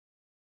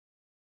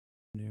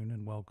Afternoon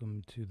and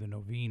welcome to the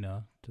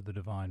Novena to the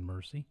Divine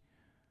Mercy.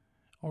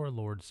 Our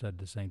Lord said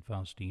to St.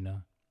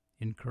 Faustina,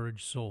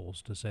 "Encourage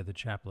souls to say the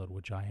chaplet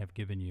which I have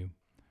given you.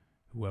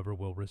 Whoever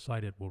will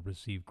recite it will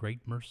receive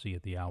great mercy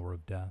at the hour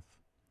of death.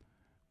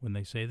 When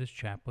they say this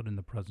chaplet in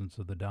the presence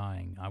of the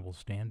dying, I will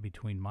stand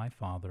between my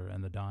Father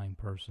and the dying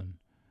person,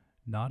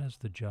 not as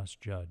the just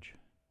judge,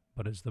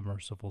 but as the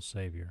merciful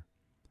Savior.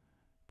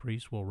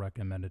 Priests will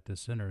recommend it to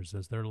sinners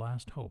as their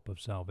last hope of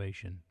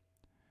salvation.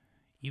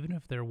 Even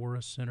if there were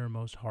a sinner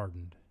most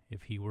hardened,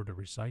 if he were to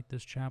recite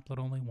this chaplet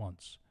only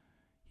once,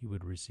 he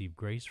would receive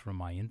grace from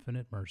my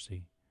infinite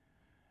mercy.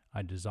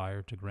 I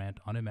desire to grant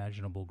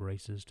unimaginable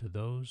graces to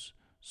those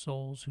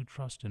souls who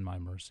trust in my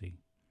mercy.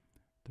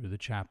 Through the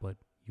chaplet,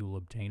 you will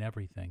obtain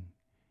everything,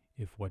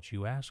 if what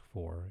you ask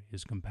for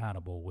is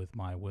compatible with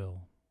my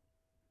will."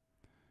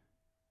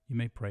 You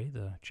may pray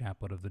the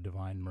chaplet of the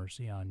Divine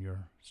Mercy on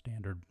your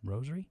standard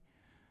rosary,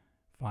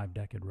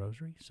 5-decade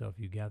rosary. So if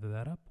you gather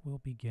that up, we'll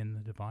begin the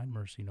Divine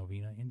Mercy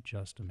Novena in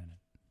just a minute.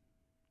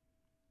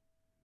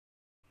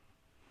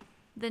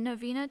 The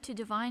Novena to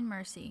Divine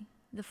Mercy,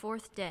 the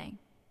 4th day.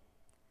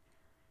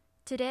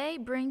 Today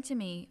bring to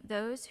me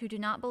those who do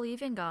not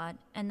believe in God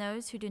and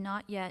those who do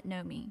not yet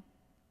know me.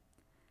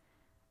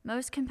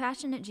 Most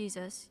compassionate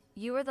Jesus,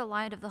 you are the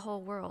light of the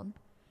whole world.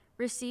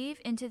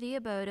 Receive into the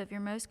abode of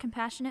your most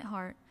compassionate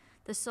heart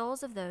the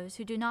souls of those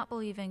who do not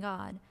believe in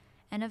God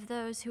and of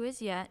those who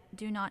as yet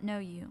do not know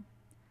you.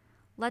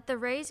 Let the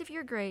rays of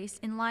your grace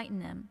enlighten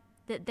them,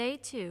 that they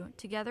too,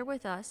 together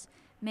with us,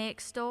 may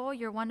extol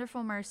your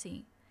wonderful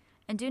mercy,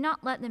 and do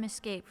not let them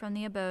escape from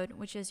the abode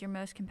which is your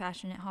most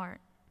compassionate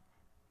heart.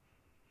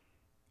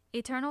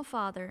 Eternal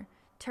Father,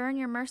 turn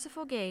your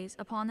merciful gaze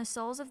upon the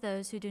souls of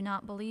those who do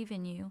not believe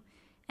in you,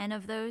 and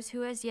of those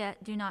who as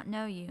yet do not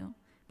know you,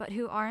 but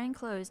who are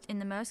enclosed in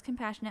the most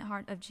compassionate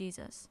heart of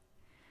Jesus.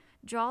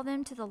 Draw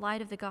them to the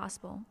light of the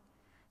gospel.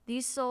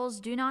 These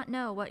souls do not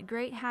know what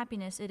great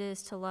happiness it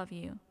is to love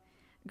you.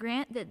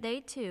 Grant that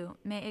they too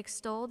may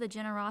extol the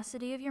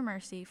generosity of your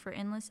mercy for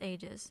endless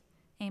ages.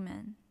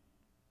 Amen.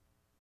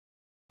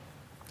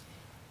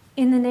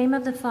 In the name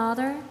of the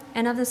Father,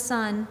 and of the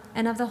Son,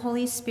 and of the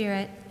Holy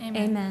Spirit,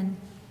 Amen.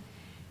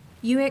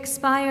 You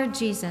expired,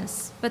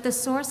 Jesus, but the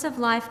source of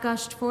life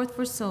gushed forth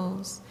for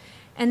souls,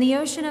 and the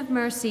ocean of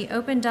mercy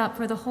opened up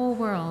for the whole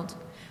world.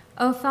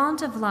 O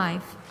fount of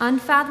life,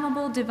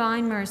 unfathomable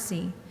divine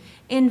mercy,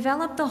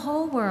 envelop the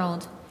whole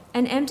world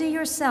and empty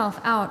yourself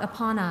out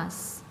upon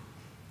us.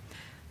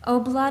 O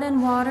blood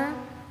and water,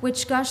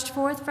 which gushed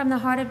forth from the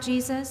heart of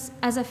Jesus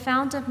as a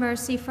fount of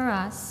mercy for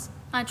us,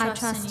 I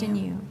trust in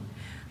you.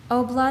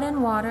 O blood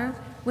and water,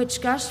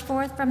 which gushed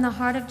forth from the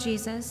heart of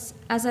Jesus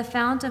as a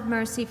fount of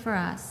mercy for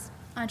us,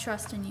 I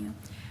trust in you.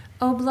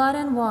 O blood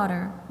and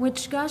water,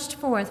 which gushed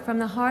forth from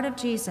the heart of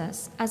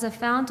Jesus as a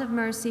fount of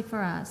mercy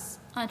for us,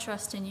 I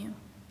trust in you.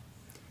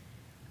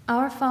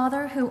 Our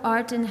Father, who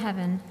art in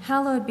heaven,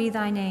 hallowed be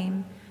thy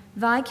name.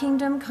 Thy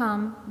kingdom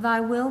come,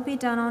 thy will be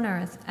done on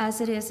earth as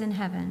it is in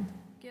heaven.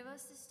 Give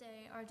us this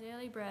day our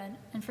daily bread,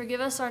 and forgive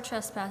us our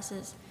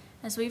trespasses,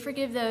 as we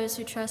forgive those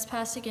who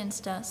trespass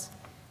against us.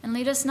 And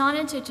lead us not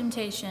into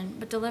temptation,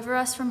 but deliver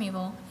us from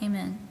evil.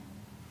 Amen.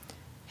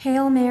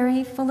 Hail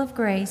Mary, full of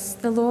grace,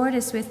 the Lord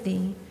is with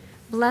thee.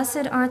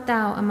 Blessed art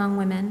thou among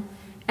women,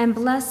 and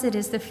blessed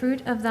is the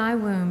fruit of thy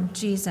womb,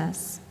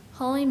 Jesus.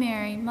 Holy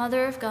Mary,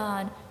 Mother of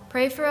God,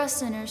 pray for us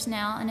sinners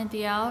now and at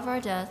the hour of our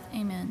death.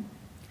 Amen.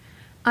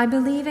 I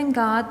believe in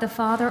God, the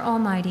Father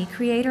Almighty,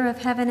 creator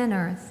of heaven and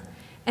earth,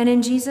 and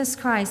in Jesus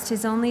Christ,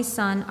 his only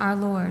Son, our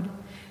Lord,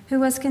 who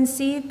was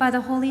conceived by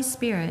the Holy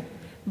Spirit,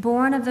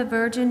 born of the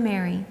Virgin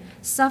Mary,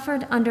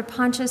 suffered under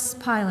Pontius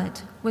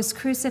Pilate, was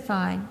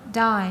crucified,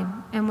 died,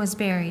 and was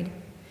buried.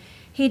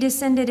 He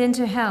descended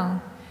into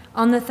hell.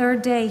 On the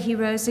 3rd day he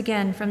rose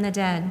again from the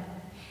dead.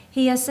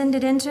 He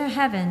ascended into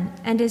heaven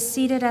and is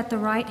seated at the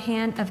right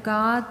hand of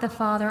God the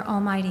Father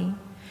Almighty.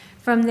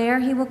 From there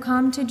he will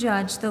come to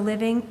judge the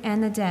living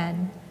and the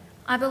dead.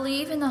 I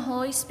believe in the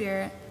Holy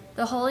Spirit,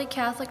 the Holy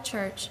Catholic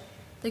Church,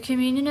 the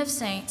communion of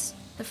saints,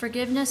 the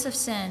forgiveness of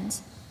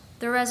sins,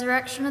 the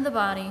resurrection of the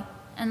body,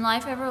 and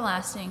life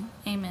everlasting.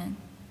 Amen.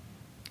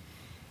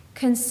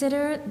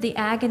 Consider the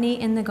agony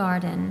in the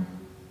garden.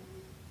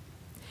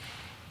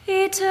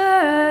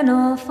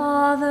 Eternal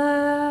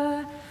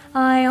Father,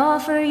 I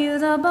offer you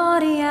the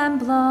body and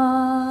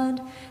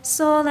blood,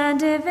 soul and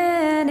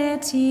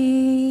divinity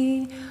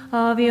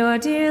of your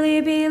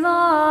dearly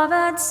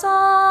beloved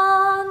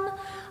Son,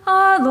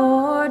 our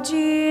Lord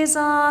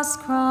Jesus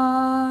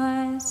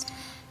Christ,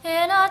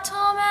 in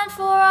atonement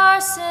for our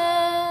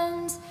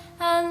sins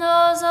and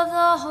those of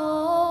the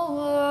whole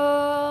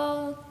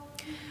world.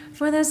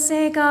 For the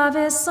sake of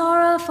his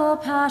sorrowful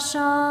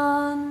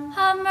passion,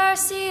 Have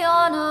mercy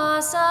on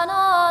us and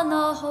on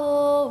the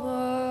whole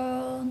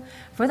world.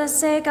 For the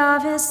sake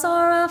of his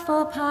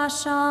sorrowful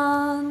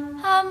passion,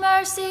 Have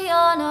mercy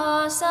on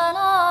us and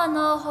on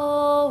the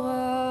whole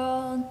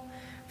world.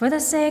 For the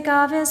sake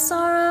of his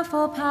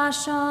sorrowful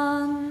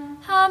passion,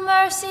 Have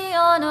mercy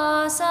on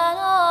us and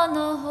on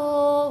the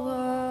whole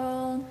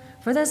world.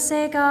 for the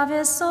sake of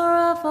his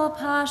sorrowful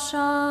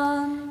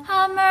passion.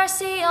 Have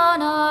mercy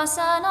on us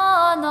and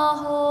on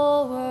the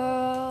whole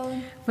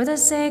world. For the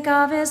sake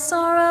of his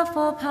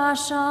sorrowful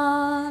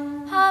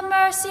passion. Have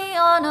mercy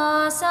on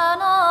us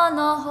and on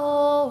the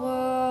whole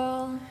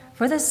world.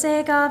 For the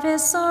sake of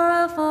his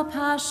sorrowful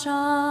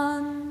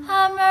passion.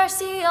 Have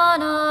mercy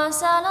on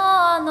us and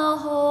on the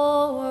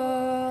whole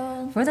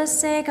world. For the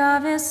sake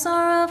of his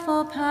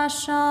sorrowful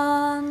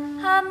passion.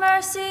 Have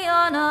mercy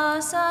on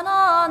us and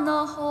on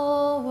the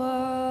whole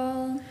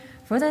world.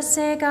 For the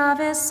sake of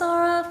his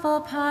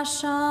sorrowful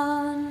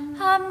passion.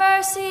 Have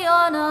mercy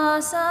on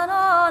us and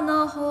on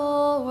the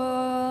whole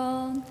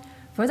world.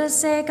 For the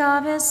sake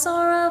of his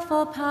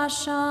sorrowful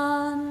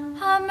passion.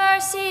 Have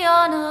mercy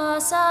on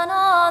us and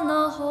on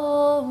the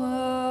whole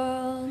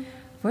world.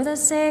 For the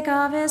sake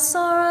of his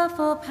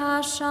sorrowful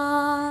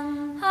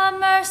passion. Have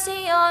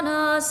mercy on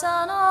us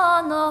and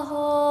on the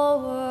whole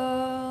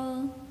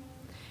world.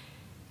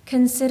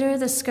 Consider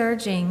the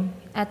scourging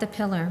at the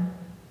pillar.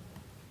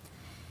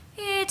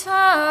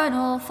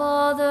 Eternal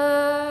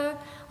Father,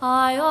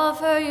 I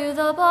offer you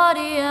the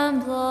body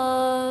and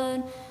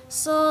blood,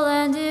 soul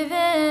and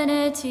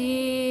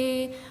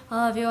divinity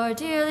of your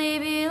dearly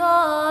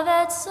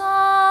beloved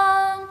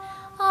Son,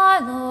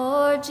 our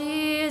Lord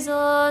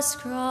Jesus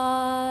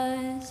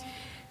Christ,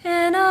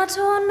 In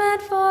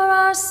atonement for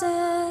our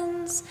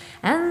sins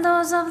and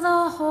those of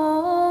the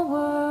whole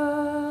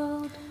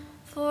world.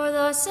 for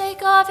the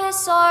sake of his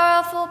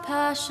sorrowful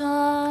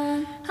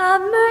passion.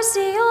 Have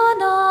mercy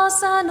on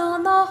us and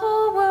on the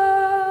whole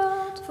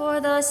world. For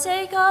the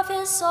sake of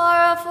his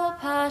sorrowful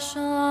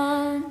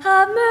passion.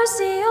 Have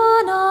mercy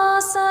on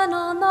us and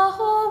on the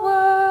whole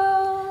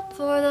world.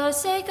 For the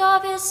sake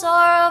of his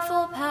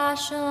sorrowful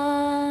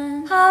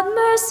passion. Have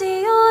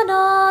mercy on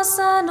us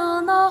and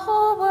on the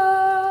whole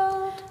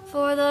world.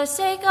 For the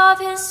sake of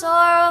his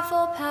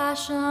sorrowful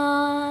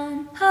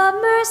passion. Have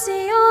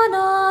mercy on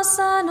us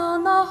and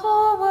on the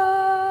whole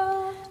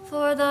world.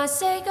 For the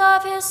sake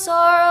of his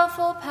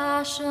sorrowful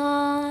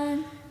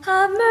passion.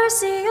 Have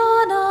mercy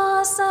on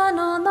us and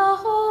on the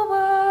whole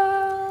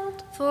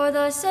world. For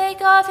the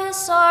sake of his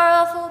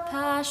sorrowful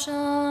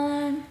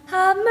passion.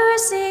 Have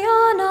mercy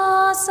on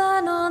us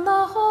and on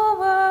the whole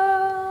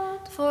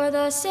world. For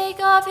the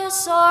sake of his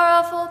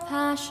sorrowful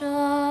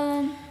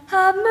passion.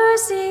 Have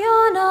mercy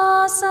on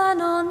us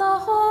and on the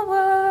whole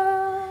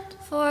world.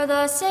 For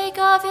the sake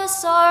of his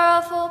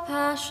sorrowful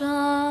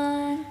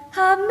passion.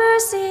 Have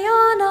mercy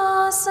on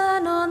us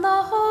and on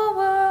the whole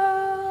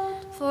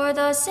world. For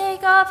the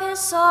sake of his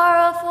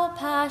sorrowful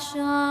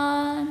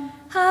passion.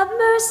 Have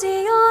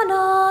mercy on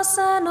us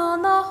and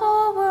on the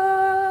whole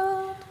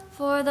world.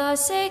 For the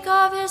sake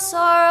of his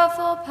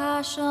sorrowful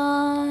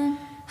passion.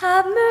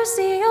 Have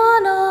mercy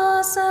on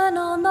us and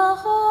on the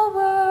whole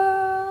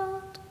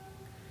world.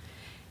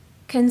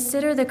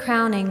 Consider the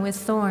crowning with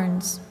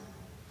thorns.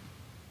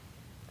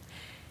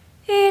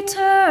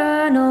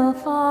 Eternal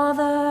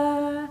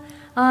Father,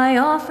 I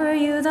offer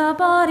you the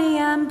body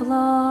and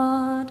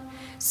blood,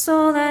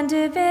 soul and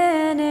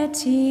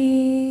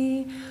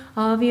divinity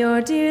of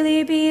your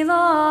dearly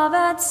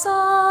beloved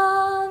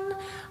Son,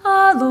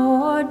 our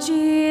Lord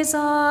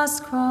Jesus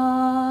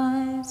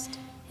Christ,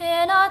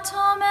 in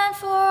atonement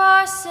for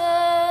our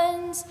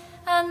sins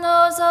and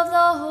those of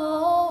the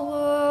whole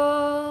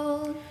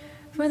world.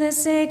 For the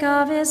sake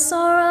of his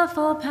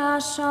sorrowful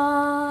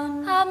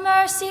passion. Have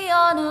mercy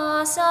on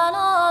us and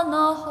on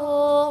the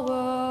whole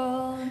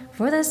world.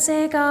 For the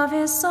sake of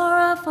his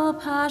sorrowful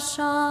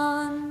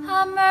passion.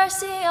 Have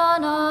mercy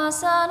on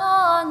us and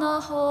on the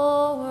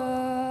whole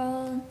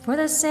world. For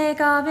the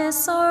sake of his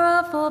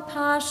sorrowful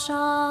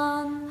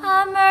passion.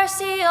 Have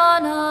mercy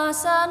on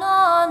us and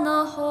on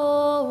the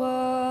whole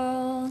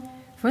world.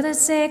 For the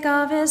sake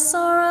of his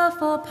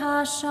sorrowful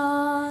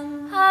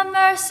passion. Have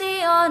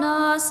mercy on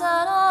us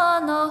and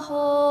on the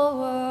whole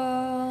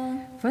world.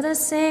 For the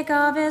sake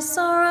of his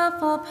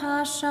sorrowful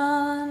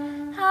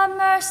passion. Have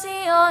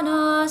mercy on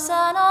us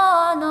and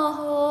on the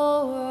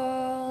whole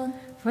world.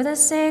 For the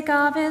sake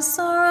of his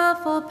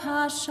sorrowful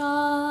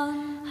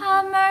passion.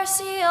 Have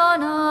mercy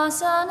on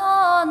us and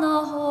on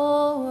the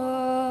whole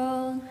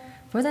world.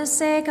 For the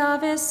sake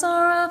of his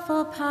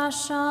sorrowful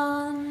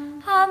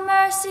passion. Have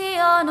mercy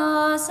on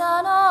us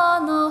and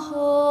on the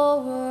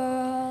whole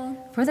world.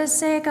 For the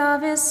sake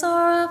of his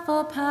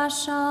sorrowful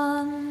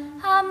passion.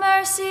 Have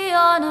mercy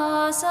on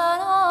us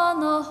and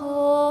on the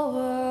whole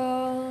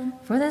world.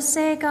 For the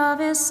sake of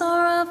his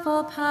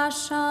sorrowful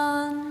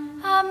passion.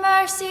 Have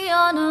mercy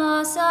on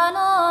us and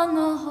on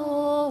the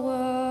whole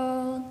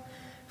world.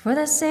 For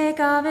the sake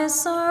of his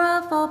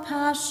sorrowful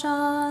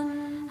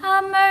passion.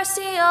 Have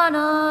mercy on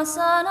us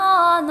and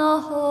on the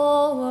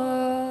whole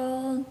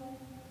world.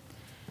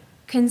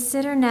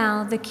 Consider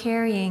now the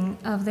carrying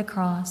of the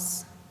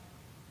cross.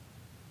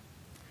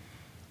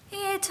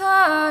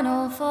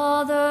 Eternal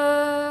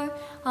Father,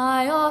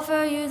 I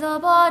offer you the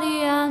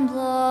body and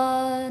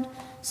blood,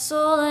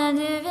 soul and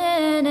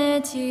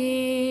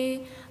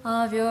divinity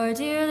of your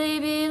dearly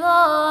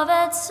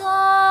beloved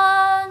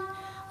Son,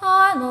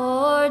 our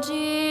Lord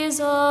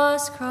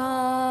Jesus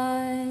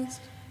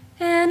Christ,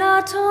 in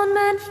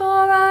atonement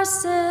for our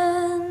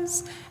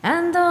sins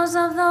and those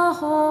of the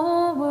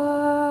whole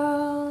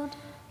world.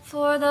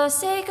 For the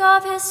sake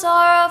of his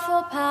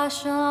sorrowful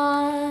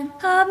passion,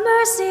 Have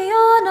mercy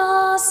on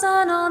us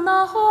and on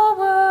the whole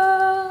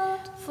world.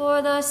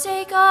 for the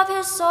sake of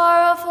his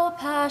sorrowful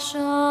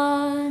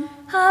passion,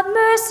 Have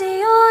mercy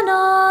on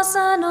us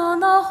and on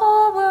the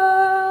whole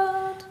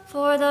world.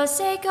 for the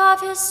sake of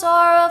his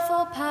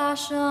sorrowful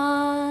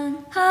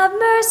passion, Have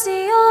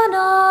mercy on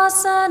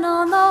us and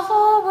on the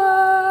whole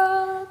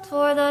world.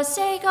 for the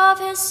sake of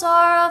his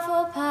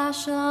sorrowful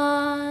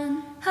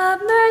passion, Have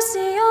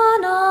mercy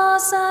on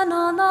us and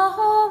on the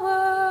whole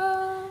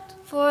world.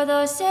 for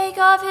the sake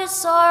of his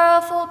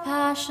sorrowful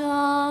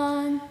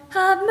passion,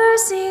 Have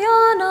mercy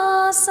on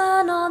us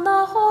and on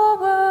the whole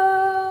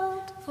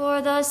world. for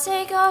the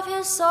sake of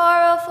his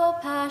sorrowful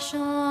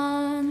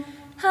passion,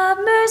 Have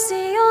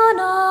mercy on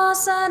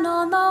us and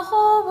on the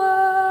whole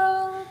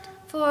world.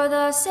 for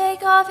the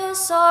sake of his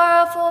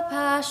sorrowful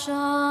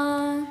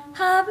passion,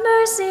 Have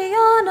mercy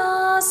on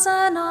us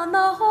and on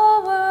the whole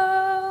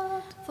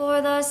world. for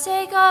the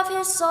sake of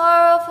his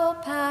sorrowful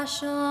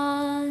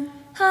passion,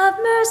 Have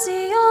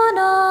mercy on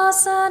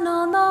us and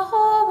on the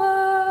whole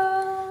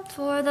world.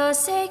 for the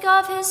sake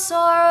of his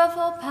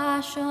sorrowful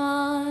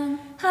passion,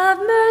 Have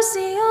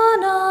mercy on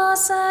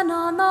us and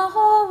on the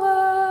whole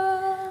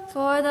world.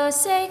 for the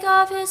sake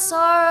of his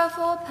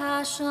sorrowful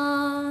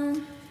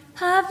passion,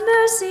 Have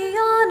mercy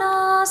on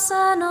us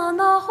and on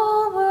the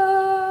whole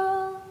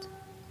world.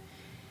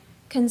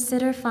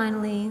 Consider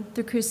finally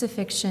the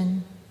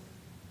crucifixion.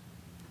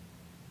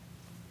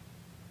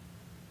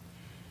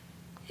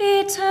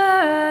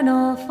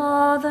 Eternal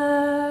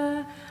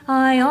Father,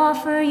 I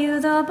offer you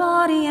the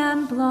body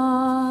and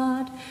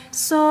blood,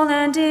 soul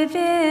and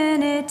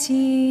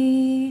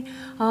divinity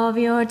of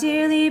your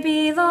dearly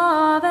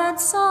beloved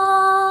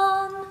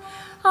Son,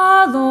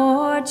 our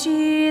Lord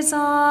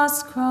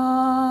Jesus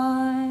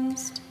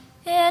Christ.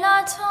 in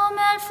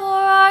atonement for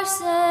our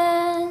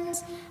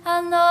sins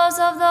and those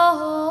of the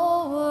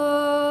whole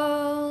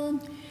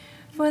world.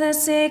 For the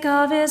sake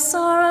of his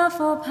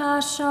sorrowful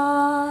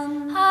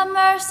passion, Have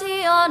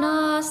mercy on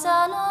us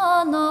and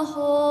on the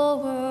whole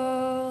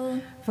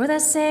world. for the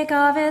sake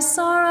of his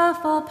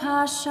sorrowful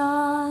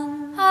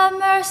passion, Have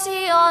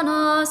mercy on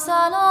us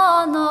and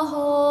on the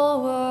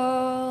whole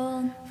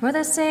world. for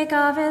the sake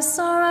of his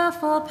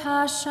sorrowful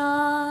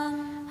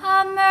passion,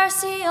 Have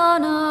mercy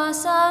on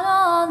us and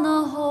on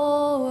the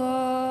whole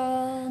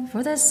world.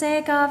 for the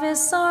sake of his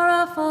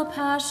sorrowful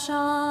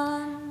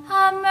passion,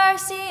 Have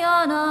mercy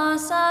on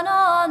us and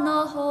on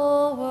the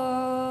whole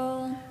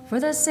world. for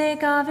the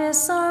sake of his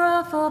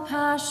sorrowful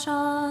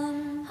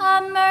passion,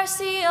 Have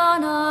mercy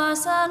on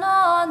us and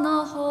on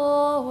the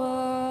whole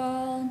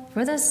world.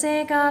 for the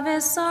sake of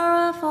his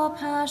sorrowful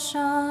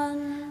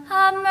passion,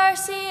 Have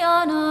mercy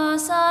on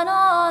us and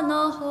on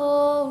the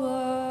whole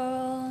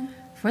world.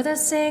 for the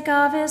sake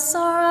of his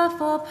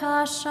sorrowful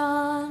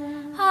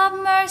passion, Have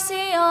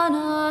mercy on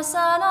us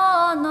and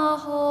on the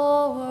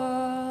whole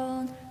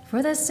world.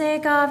 for the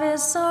sake of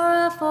his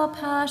sorrowful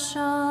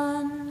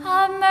passion,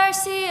 Have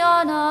mercy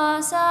on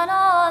us and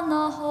on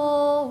the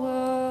whole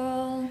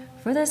world.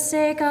 for the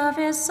sake of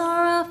his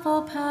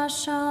sorrowful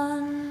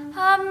passion,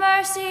 Have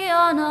mercy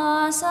on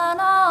us and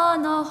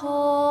on the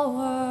whole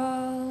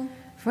world.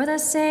 for the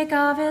sake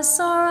of his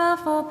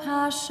sorrowful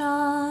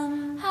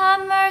passion,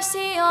 Have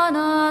mercy on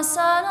us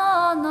and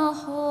on the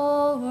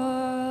whole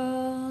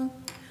world.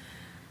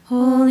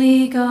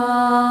 Holy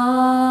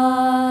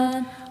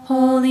God,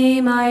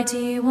 Holy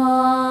Mighty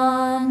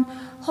One,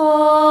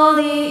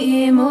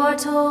 Holy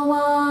Immortal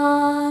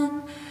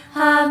One,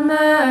 have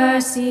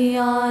mercy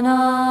on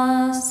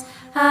us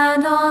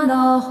and on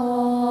the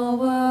whole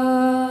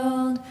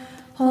world.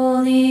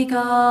 Holy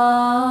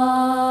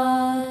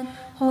God,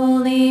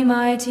 Holy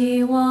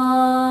Mighty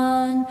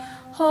One,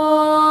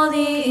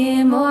 Holy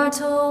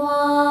Immortal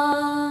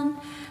One,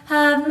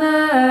 have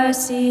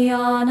mercy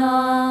on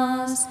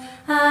us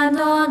and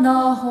on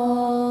the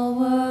whole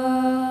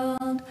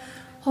world.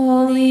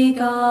 Holy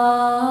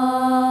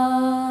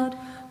God,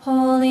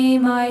 Holy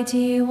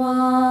Mighty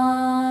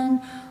One,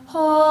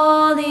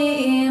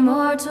 Holy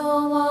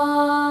Immortal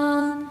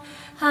One,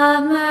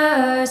 have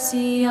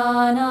mercy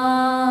on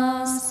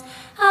us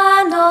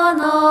and on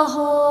the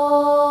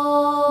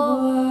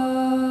whole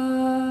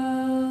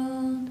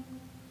world.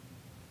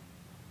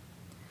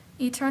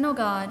 Eternal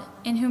God,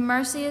 in whom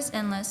mercy is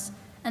endless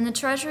and the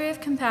treasury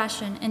of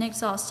compassion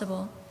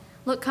inexhaustible,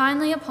 look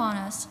kindly upon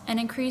us and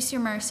increase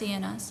your mercy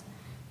in us,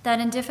 that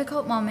in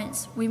difficult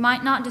moments we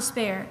might not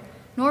despair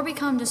nor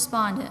become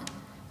despondent,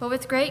 but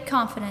with great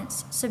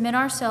confidence submit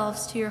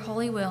ourselves to your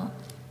holy will,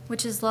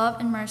 which is love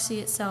and mercy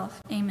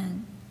itself.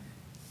 Amen.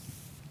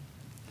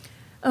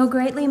 O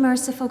greatly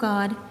merciful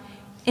God,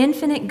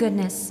 infinite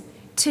goodness,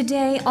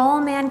 today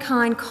all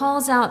mankind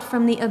calls out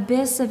from the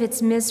abyss of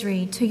its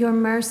misery to your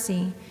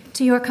mercy,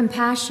 to your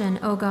compassion,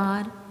 O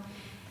God.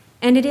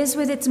 And it is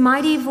with its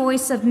mighty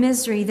voice of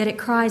misery that it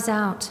cries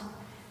out.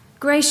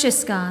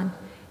 Gracious God,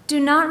 do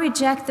not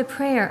reject the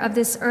prayer of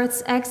this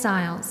earth's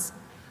exiles.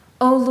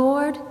 O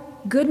Lord,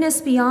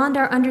 goodness beyond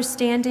our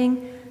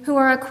understanding, who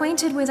are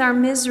acquainted with our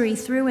misery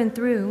through and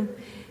through,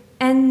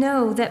 and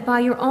know that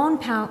by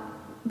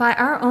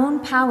our own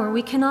power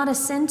we cannot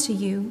ascend to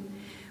you,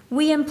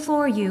 we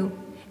implore you,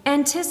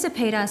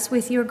 anticipate us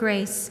with your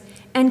grace,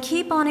 and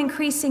keep on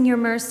increasing your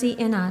mercy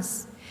in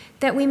us,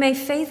 that we may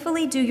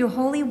faithfully do your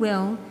holy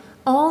will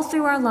all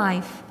through our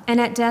life and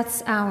at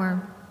death's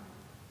hour.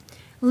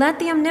 Let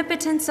the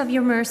omnipotence of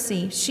your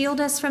mercy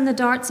shield us from the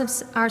darts of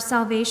our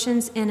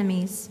salvation's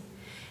enemies,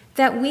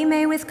 that we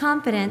may with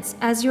confidence,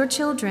 as your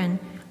children,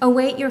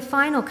 await your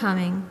final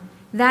coming,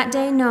 that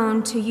day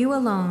known to you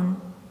alone.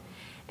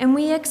 And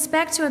we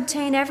expect to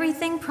obtain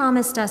everything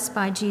promised us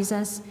by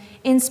Jesus,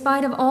 in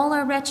spite of all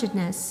our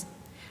wretchedness.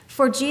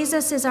 For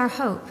Jesus is our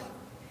hope.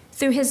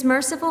 Through his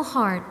merciful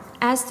heart,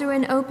 as through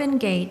an open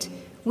gate,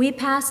 we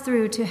pass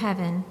through to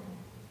heaven.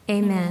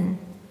 Amen.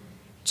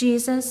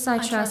 Jesus, I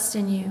trust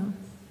in you.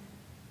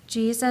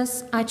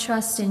 Jesus, I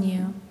trust in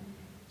you.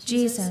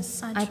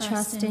 Jesus, I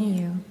trust in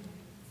you.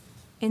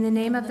 In the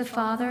name of the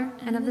Father,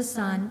 and of the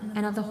Son,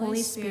 and of the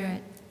Holy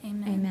Spirit.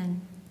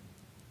 Amen.